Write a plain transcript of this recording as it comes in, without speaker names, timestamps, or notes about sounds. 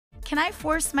Can I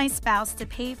force my spouse to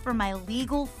pay for my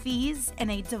legal fees in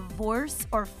a divorce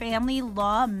or family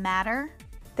law matter?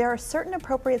 There are certain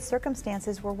appropriate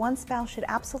circumstances where one spouse should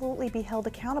absolutely be held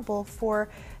accountable for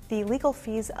the legal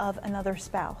fees of another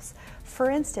spouse. For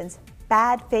instance,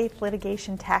 bad faith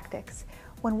litigation tactics.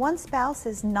 When one spouse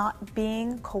is not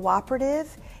being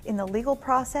cooperative in the legal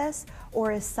process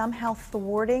or is somehow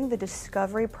thwarting the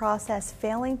discovery process,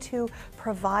 failing to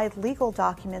provide legal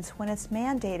documents when it's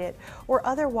mandated, or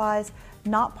otherwise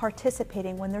not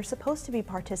participating when they're supposed to be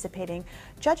participating,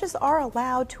 judges are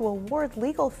allowed to award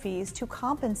legal fees to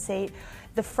compensate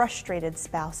the frustrated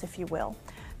spouse, if you will.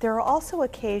 There are also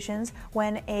occasions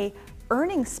when an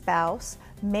earning spouse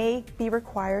may be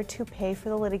required to pay for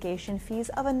the litigation fees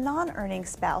of a non-earning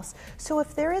spouse. So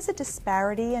if there is a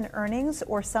disparity in earnings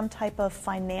or some type of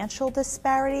financial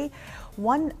disparity,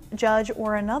 one judge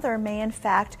or another may in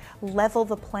fact level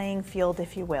the playing field,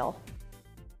 if you will.